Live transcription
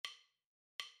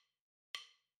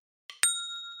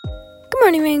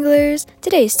morning, Wranglers!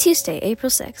 Today is Tuesday, April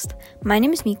 6th. My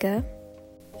name is Mika.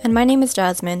 And my name is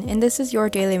Jasmine, and this is your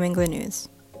Daily Wrangler News.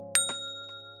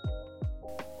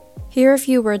 Here are a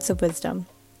few words of wisdom.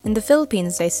 In the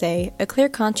Philippines, they say, a clear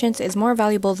conscience is more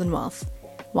valuable than wealth.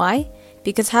 Why?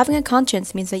 Because having a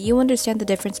conscience means that you understand the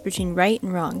difference between right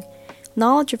and wrong.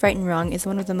 Knowledge of right and wrong is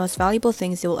one of the most valuable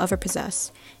things you will ever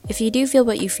possess. If you do feel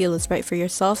what you feel is right for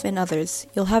yourself and others,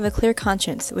 you'll have a clear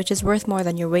conscience, which is worth more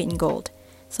than your weight in gold.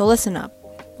 So listen up.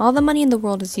 All the money in the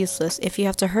world is useless if you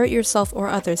have to hurt yourself or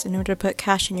others in order to put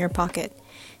cash in your pocket.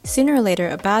 Sooner or later,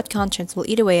 a bad conscience will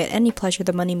eat away at any pleasure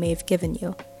the money may have given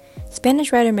you.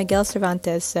 Spanish writer Miguel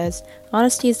Cervantes says,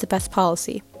 "Honesty is the best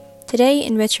policy." Today,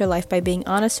 enrich your life by being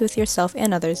honest with yourself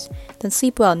and others, then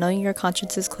sleep well knowing your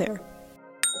conscience is clear.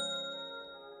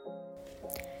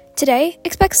 Today,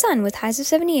 expect sun with highs of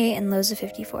 78 and lows of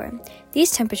 54.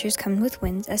 These temperatures come with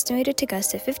winds estimated to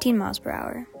gust at 15 miles per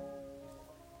hour.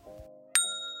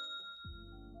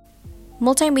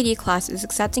 Multimedia class is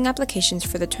accepting applications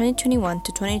for the 2021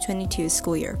 to 2022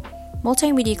 school year.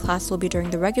 Multimedia class will be during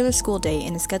the regular school day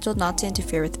and is scheduled not to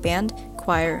interfere with band,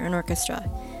 choir, and orchestra.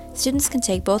 Students can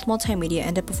take both multimedia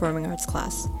and a performing arts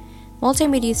class.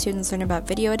 Multimedia students learn about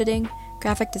video editing,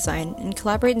 graphic design, and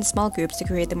collaborate in small groups to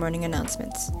create the morning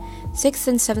announcements. 6th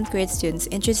and 7th grade students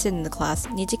interested in the class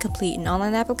need to complete an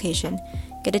online application,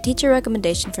 get a teacher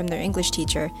recommendation from their English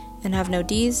teacher, and have no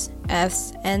D's,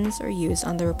 F's, N's, or U's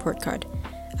on their report card.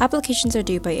 Applications are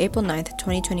due by April 9th,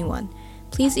 2021.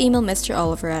 Please email Mr.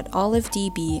 Oliver at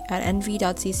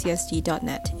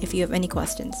olivedb@nv.ccsd.net if you have any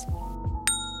questions.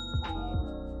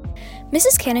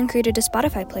 Mrs. Cannon created a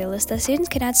Spotify playlist that students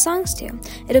can add songs to.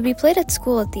 It'll be played at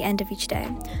school at the end of each day.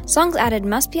 Songs added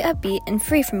must be upbeat and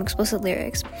free from explicit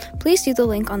lyrics. Please do the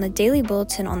link on the daily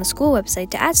bulletin on the school website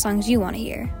to add songs you want to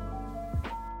hear.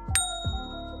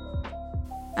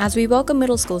 As we welcome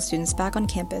middle school students back on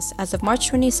campus, as of March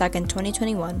 22,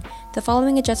 2021, the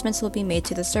following adjustments will be made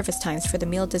to the service times for the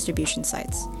meal distribution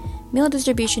sites. Meal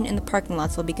distribution in the parking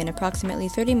lots will begin approximately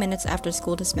 30 minutes after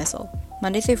school dismissal,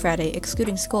 Monday through Friday,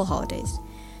 excluding school holidays.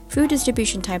 Food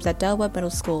distribution times at Delwood Middle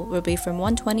School will be from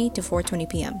 1:20 to 4:20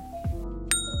 p.m.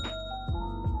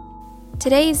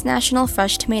 Today is National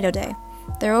Fresh Tomato Day.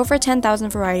 There are over 10,000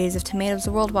 varieties of tomatoes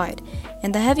worldwide,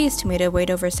 and the heaviest tomato weighed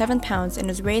over 7 pounds and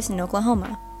was raised in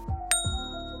Oklahoma.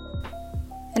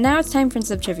 And now it's time for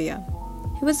some trivia.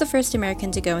 Who was the first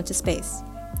American to go into space?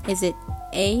 Is it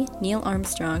A. Neil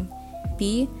Armstrong,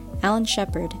 B. Alan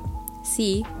Shepard,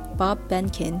 C. Bob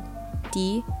Behnken,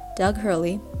 D. Doug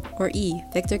Hurley, or E.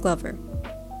 Victor Glover?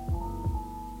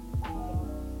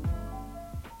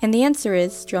 And the answer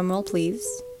is, drumroll please,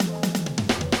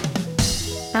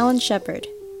 Alan Shepard.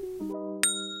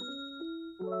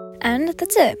 And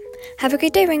that's it. Have a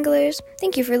great day, Wranglers.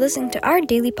 Thank you for listening to our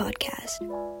daily podcast.